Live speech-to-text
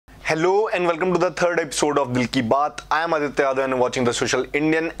Hello and welcome to the third episode of Dil Ki Bat. I am Aditya Yadav and watching the Social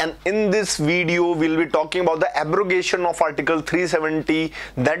Indian, and in this video we'll be talking about the abrogation of Article 370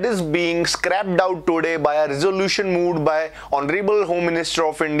 that is being scrapped out today by a resolution moved by Hon'ble Home Minister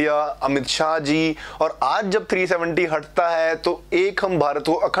of India Amit Shah Ji। और आज जब 370 हटता है तो एक हम भारत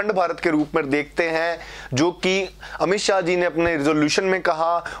को अखंड भारत के रूप में देखते हैं, जो कि अमित शाह जी ने अपने रिजोल्यूशन में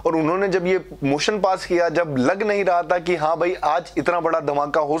कहा। और उन्होंने जब ये मोशन पास किया, जब लग नहीं रहा था कि हाँ भाई आज इतना बड़ा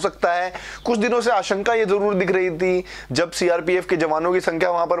धमाका हो सकता है, कुछ दिनों से आशंका ये जरूर दिख रही थी। जब सीआरपीएफ के जवानों की संख्या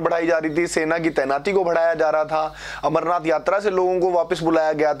वहां पर बढ़ाई जा रही थी, सेना की तैनाती को बढ़ाया जा रहा था, अमरनाथ यात्रा से लोगों को वापस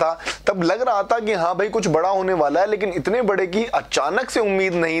बुलाया गया था, तब लग रहा था कि हाँ भाई कुछ बड़ा होने वाला है। लेकिन इतने बड़े की अचानक से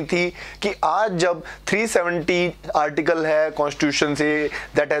उम्मीद नहीं थी कि आज जब 370 आर्टिकल है constitution say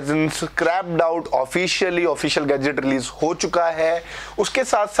that has been scraped out officially, official gazette release हो चुका है। उसके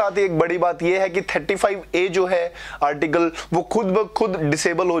साथ साथ एक बड़ी बात यह है कि 35A जो है आर्टिकल वो खुद ब खुद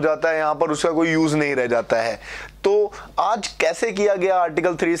डिसेबल हो जाता है, यहाँ पर उसका कोई यूज नहीं रह जाता है। तो आज कैसे किया गया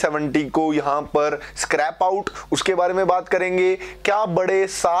आर्टिकल 370 को यहाँ पर स्क्रैप आउट, उसके बारे में बात करेंगे। क्या बड़े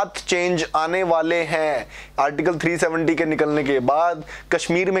 7 चेंज आने वाले हैं आर्टिकल 370 के निकलने के बाद,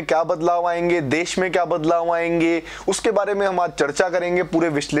 कश्मीर में क्या बदलाव आएंगे, देश में क्या बदलाव आएंगे, उसके बारे में हम आज चर्चा करेंगे, पूरे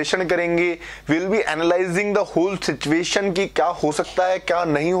विश्लेषण करेंगे। Will be analysing the whole situation की क्या हो सकता है, क्या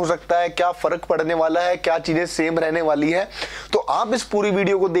नहीं हो सकता है, क्या फर्क पड़ने वाला है, क्या चीजें सेम रहने वाली है। तो आप इस पूरी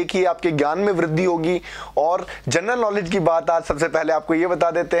वीडियो को देखिए, आपके ज्ञान में वृद्धि होगी। और जनरल नॉलेज की बात आज सबसे पहले आपको यह बता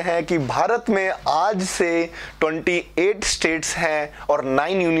देते हैं कि भारत में आज से 28 स्टेट्स हैं और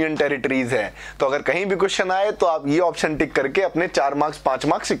 9 यूनियन टेरिटरीज हैं। तो अगर कहीं भी क्वेश्चन आए तो आप ये ऑप्शन टिक करके अपने 4 मार्क्स 5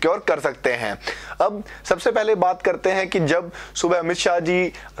 मार्क्स सिक्योर कर सकते हैं। अब सबसे पहले बात करते हैं कि जब सुबह अमित शाह जी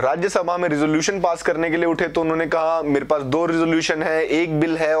राज्यसभा में रिजोल्यूशन पास करने के लिए उठे तो उन्होंने कहा मेरे पास 2 रिजोल्यूशन है, 1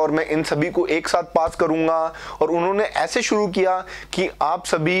 बिल है और मैं इन सभी को एक साथ पास करूंगा। और उन्होंने ऐसे शुरू किया कि आप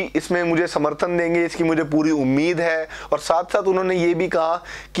सभी इसमें मुझे समर्थन देंगे, इसकी मुझे पूरी उम्मीद है। और साथ साथ उन्होंने ये भी कहा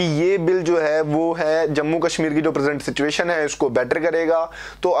कि ये बिल जो है वो है जम्मू कश्मीर की जो प्रेजेंट सिचुएशन है इसको बेटर करेगा।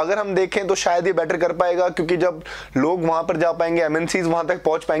 तो अगर हम देखें तो शायद ये बेटर कर पाएगा, क्योंकि जब लोग वहां पर जा पाएंगे, एमएनसीज वहां तक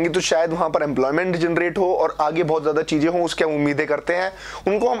पहुंच पाएंगी, तो शायद वहां पर एम्प्लॉयमेंट जनरेट हो और आगे बहुत ज्यादा चीजें हो, उसकी हम उम्मीदें करते हैं।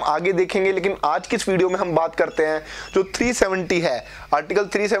 उनको हम आगे देखेंगे। लेकिन आज की इस वीडियो में हम बात करते हैं जो 370 है, आर्टिकल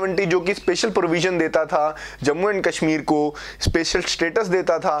 370 जो कि स्पेशल प्रोविजन देता था, जम्मू एंड कश्मीर को स्पेशल स्टेटस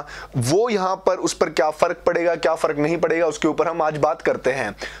देता था, वो यहां पर उस पर क्या फर्क पड़ेगा, क्या फर्क नहीं पड़ेगा, उसके ऊपर हम आज बात करते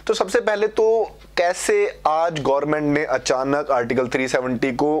हैं। तो सबसे पहले तो कैसे आज गवर्नमेंट ने अचानक आर्टिकल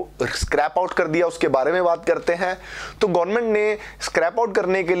 370 को स्क्रैप आउट कर दिया, उसके बारे में बात करते हैं। तो गवर्नमेंट ने स्क्रैप आउट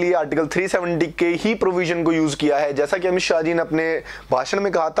करने के लिए आर्टिकल 370 के ही प्रोविजन को यूज किया है। जैसा कि अमित शाह जी ने अपने भाषण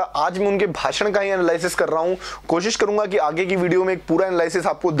में कहा था, आज मैं उनके भाषण का ही एनालिसिस कर रहा हूं, कोशिश करूंगा कि आगे की वीडियो में एक पूरा एनालिसिस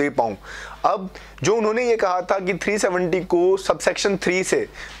आपको दे पाऊं। अब जो उन्होंने ये कहा था कि 370 को सबसेक्शन 3 से,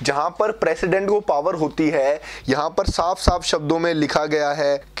 जहां पर प्रेसिडेंट को पावर होती है, यहां पर साफ साफ शब्दों में लिखा गया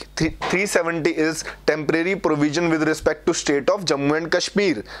है 370 is temporary provision with respect to state of Jammu and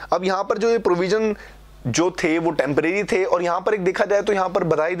Kashmir. अब यहां पर जो ये प्रोविजन जो थे वो टेम्परेरी थे, और यहां पर एक देखा जाए तो यहां पर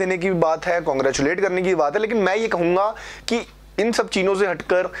बधाई देने की बात है, कॉन्ग्रेचुलेट करने की बात है। लेकिन मैं ये कहूंगा कि इन सब चीजों से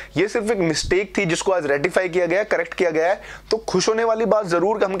हटकर ये सिर्फ एक मिस्टेक थी जिसको आज रेटिफाई किया गया, करेक्ट किया गया है। तो खुश होने वाली बात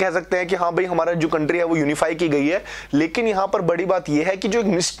जरूर हम कह सकते हैं कि हाँ भाई हमारा जो कंट्री है वो यूनिफाई की गई है। लेकिन यहां पर बड़ी बात यह है कि जो एक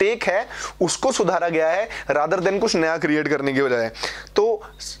मिस्टेक है उसको सुधारा गया है, रादर देन कुछ नया क्रिएट करने की बजाय। तो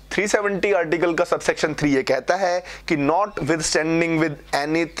 370 आर्टिकल का सबसेक्शन 3 ये कहता है कि not withstanding with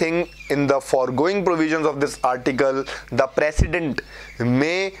anything in the forgoing provisions of this article the president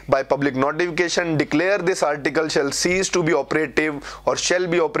may by public notification declare this article shall cease to be operative or shall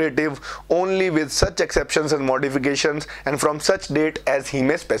be operative only with such exceptions and modifications and from such date as he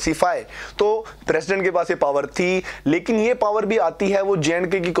may specify। तो president के पास ये power थी, लेकिन ये power भी आती है वो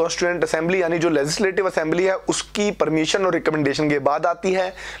जेएंडके की कॉन्स्टिट्यूएंट असेंबली यानी जो लेजिस्लेटिव असेंबली है उसकी परमिशन और रिकमेंडेशन के बाद आती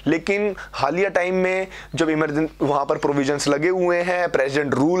है। लेकिन हालिया टाइम में जब इमरजेंसी वहां पर प्रोविजंस लगे हुए हैं,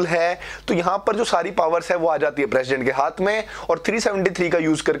 प्रेसिडेंट रूल है, तो यहां पर जो सारी पावर्स है वो आ जाती है प्रेसिडेंट के हाथ में, और 373 का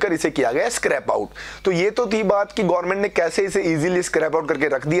यूज कर इसे किया गया स्क्रैप आउट। तो ये तो थी बात कि गवर्नमेंट ने कैसे इसे इजीली स्क्रैप आउट करके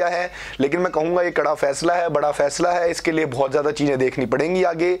रख दिया है। लेकिन मैं कहूंगा ये कड़ा फैसला है, बड़ा फैसला है, इसके लिए बहुत ज्यादा चीजें देखनी पड़ेंगी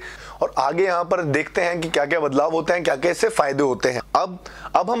आगे। और आगे यहां पर देखते हैं कि क्या क्या बदलाव होते हैं, क्या क्या इससे फायदे होते हैं।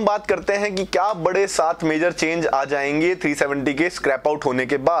 अब हम बात करते हैं कि क्या बड़े 7 मेजर चेंज आ जाएंगे 370 के स्क्रैप आउट होने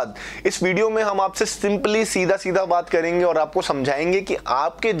के बाद इस वीडियो में हम आपसे सिंपली सीधा सीधा बात करेंगे और आपको समझाएंगे कि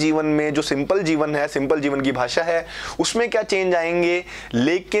आपके जीवन में जो सिंपल जीवन है, सिंपल जीवन की भाषा है, उसमें क्या चेंज आएंगे।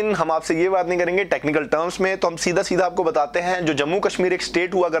 लेकिन हम आपसे ये बात नहीं करेंगे टेक्निकल टर्म्स में, तो हम सीधा सीधा आपको बताते हैं जो जम्मू कश्मीर एक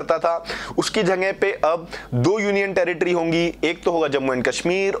स्टेट हुआ करता था उसकी जगह पे अब 2 यूनियन टेरिटरी होंगी। एक तो होगा जम्मू एंड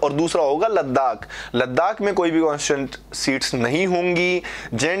कश्मीर और दूसरा होगा लद्दाख। लद्दाख में कोई भी कॉन्स्टिट्यूंट सीट्स नहीं होंगी,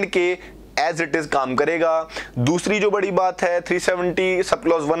 जे&के एज इट इज काम करेगा। दूसरी जो बड़ी बात है 370 sub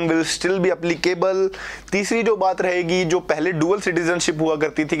clause 1 will still be applicable. तीसरी जो बात रहेगी, जो पहले डुअल सिटीजनशिप हुआ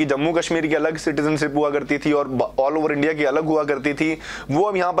करती थी कि जम्मू कश्मीर की अलग सिटीजनशिप हुआ करती थी और ऑल ओवर इंडिया की अलग हुआ करती थी, वो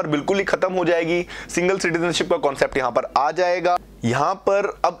अब यहां पर बिल्कुल ही खत्म हो जाएगी। सिंगल सिटीजनशिप का कॉन्सेप्ट यहां पर आ जाएगा। यहां पर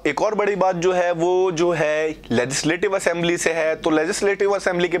अब एक और बड़ी बात जो है वो जो है लेजिस्लेटिव असेंबली से है। तो लेजिस्लेटिव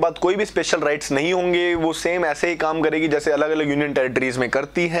असेंबली के बाद कोई भी स्पेशल राइट्स नहीं होंगे, वो सेम ऐसे ही काम करेगी जैसे अलग अलग यूनियन टेरिटरीज में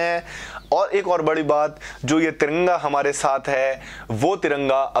करती हैं। और एक और बड़ी बात, जो ये तिरंगा हमारे साथ है वो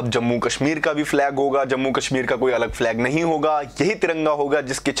तिरंगा अब जम्मू कश्मीर का भी फ्लैग होगा। जम्मू कश्मीर का कोई अलग फ्लैग नहीं होगा, यही तिरंगा होगा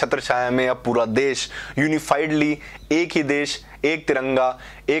जिसकी छत्र छाया में अब पूरा देश यूनिफाइडली, एक ही देश, एक तिरंगा,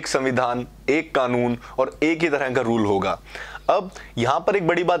 एक संविधान, एक कानून और एक ही तरह का रूल होगा। अब यहां पर एक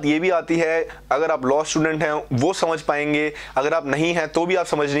बड़ी बात यह भी आती है, अगर आप लॉ स्टूडेंट हैं वो समझ पाएंगे, अगर आप नहीं हैं तो भी आप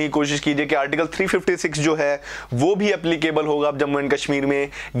समझने की कोशिश कीजिए कि आर्टिकल 356 जो है वो भी एप्लीकेबल होगा अब जम्मू एंड कश्मीर में,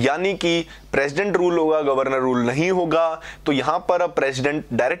 यानी कि प्रेसिडेंट रूल होगा, गवर्नर रूल नहीं होगा। तो यहां पर अब प्रेसिडेंट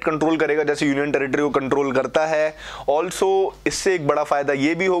डायरेक्ट कंट्रोल करेगा जैसे यूनियन टेरिटरी को कंट्रोल करता है। ऑल्सो इससे एक बड़ा फायदा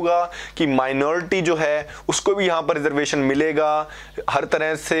यह भी होगा कि माइनॉरिटी जो है उसको भी यहां पर रिजर्वेशन मिलेगा। हर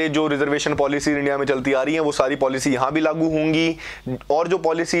तरह से जो रिजर्वेशन पॉलिसी इंडिया में चलती आ रही है वो सारी पॉलिसी यहां भी लागू होंगी, और जो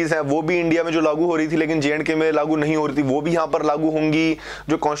पॉलिसीज हैं वो भी इंडिया में जो लागू हो रही थी लेकिन जे&के में लागू नहीं हो रही थी वो भी यहां पर लागू होंगी।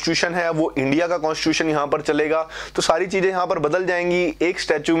 जो कॉन्स्टिट्यूशन है वो इंडिया का कॉन्स्टिट्यूशन यहां पर चलेगा। तो सारी चीजें यहां पर बदल जाएंगी। एक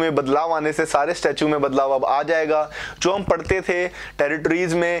स्टैच्यू में बदलाव आने से सारे स्टैच्यू में बदलाव अब आ जाएगा। जो हम पढ़ते थे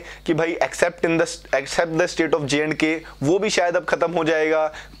टेरिटरीज में कि भाई एक्सेप्ट द स्टेट ऑफ जे&के, वो भी शायद अब खत्म हो जाएगा।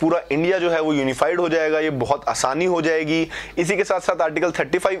 पूरा इंडिया जो है वो यूनिफाइड हो जाएगा, ये बहुत आसानी हो जाएगी। इसी के साथ साथ आर्टिकल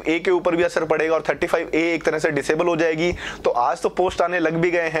 35A के ऊपर भी असर पड़ेगा और 35A एक तरह से डिसेबल हो जाएगी। तो आज तो पोस्ट आने लग भी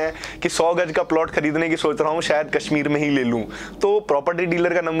गए हैं कि 100 गज का प्लॉट खरीदने की सोच रहा हूं, शायद कश्मीर में ही ले लूं। तो प्रॉपर्टी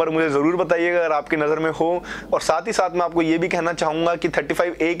डीलर का नंबर मुझे जरूर बताइएगा अगर आपकी नजर में हो। और साथ ही साथ मैं आपको यह भी कहना चाहूंगा कि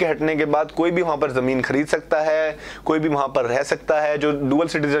 35A के हटने के बाद कोई भी वहां पर जमीन खरीद सकता है, कोई भी वहां पर रह सकता है। जो डुअल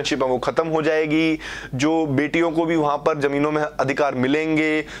सिटीजनशिप है वो खत्म हो जाएगी, जो बेटियों को भी वहां पर जमीनों में अधिकार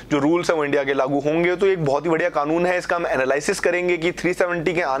मिलेंगे, जो रूल्स है वो इंडिया के लागू होंगे। तो एक बहुत ही बढ़िया कानून है। इसका हम एनालिसिस करेंगे कि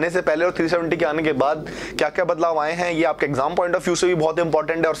 370 के आने से पहले और 370 के आने के बाद क्या क्या बदलाव आए हैं। ये आपके एग्जाम पॉइंट ऑफ व्यू से भी बहुत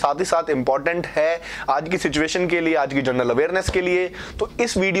इंपॉर्टेंट है और साथ ही साथ इंपॉर्टेंट है आज की सिचुएशन के लिए, आज की जनरल अवेयरनेस के लिए। तो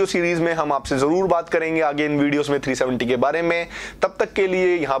इस वीडियो सीरीज में हम आपसे जरूर बात करेंगे आगे इन वीडियोस में 370 के बारे में। तब तक के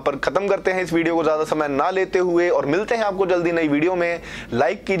लिए यहां पर खत्म करते हैं इस वीडियो को ज्यादा समय ना लेते हुए और मिलते हैं आपको जल्दी नई वीडियो में।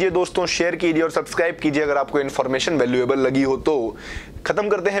 लाइक कीजिए दोस्तों, शेयर कीजिए और सब्सक्राइब कीजिए अगर आपको इन्फॉर्मेशन वैल्यूएबल लगी हो तो। खत्म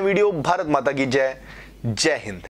करते हैं वीडियो। भारत माता की जय, जय हिंद।